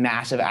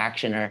massive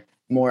action or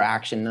more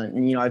action.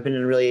 And, you know, I've been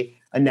in a really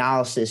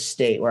analysis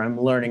state where I'm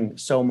learning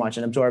so much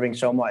and absorbing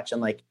so much. And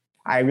like,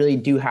 I really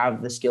do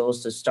have the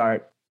skills to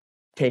start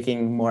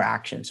taking more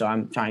action. So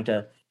I'm trying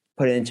to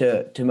put it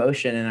into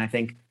motion. And I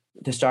think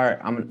to start,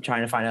 I'm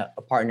trying to find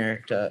a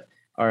partner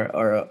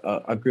or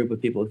a group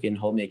of people who can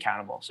hold me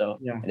accountable. So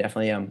I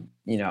definitely am,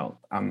 you know,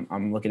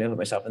 I'm looking to put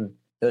myself in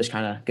those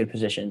kind of good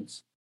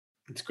positions.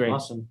 It's great.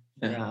 Awesome.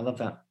 Yeah, I love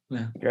that.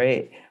 Yeah.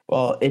 Great.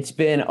 Well, it's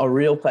been a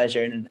real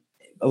pleasure and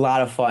a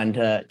lot of fun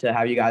to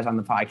have you guys on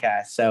the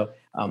podcast. So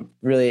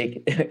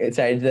really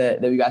excited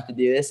that we got to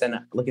do this, and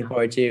looking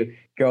forward to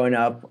growing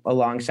up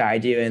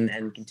alongside you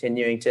and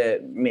continuing to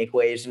make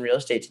waves in real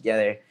estate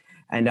together.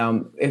 And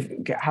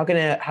how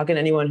can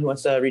anyone who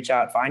wants to reach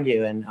out find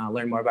you and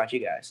learn more about you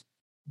guys?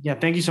 Yeah,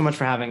 thank you so much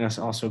for having us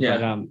also.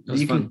 Yeah, but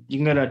you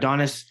can go to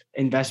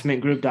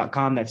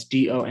donisinvestmentgroup.com. That's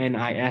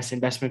DONIS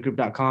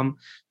investmentgroup.com.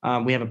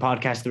 We have a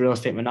podcast, The Real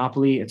Estate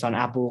Monopoly. It's on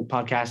Apple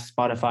Podcasts,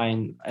 Spotify,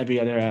 and every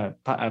other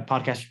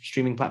podcast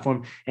streaming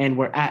platform. And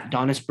we're at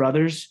Donis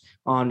Brothers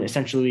on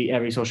essentially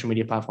every social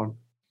media platform.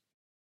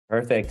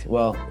 Perfect.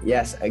 Well,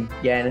 yes,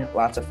 again,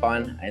 lots of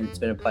fun, and it's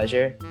been a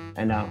pleasure.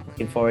 And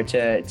looking forward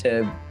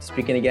to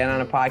speaking again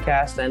on a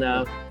podcast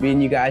and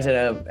meeting you guys at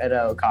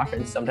a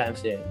conference sometime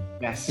soon.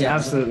 Yes, yeah,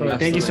 absolutely.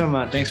 Thank you so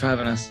much. Thanks for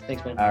having us.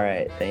 Thanks, man. All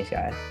right. Thanks,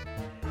 guys.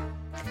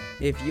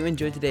 If you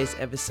enjoyed today's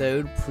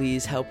episode,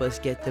 please help us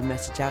get the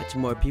message out to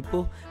more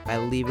people by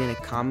leaving a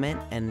comment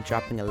and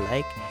dropping a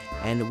like.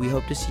 And we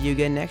hope to see you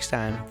again next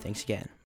time. Thanks again.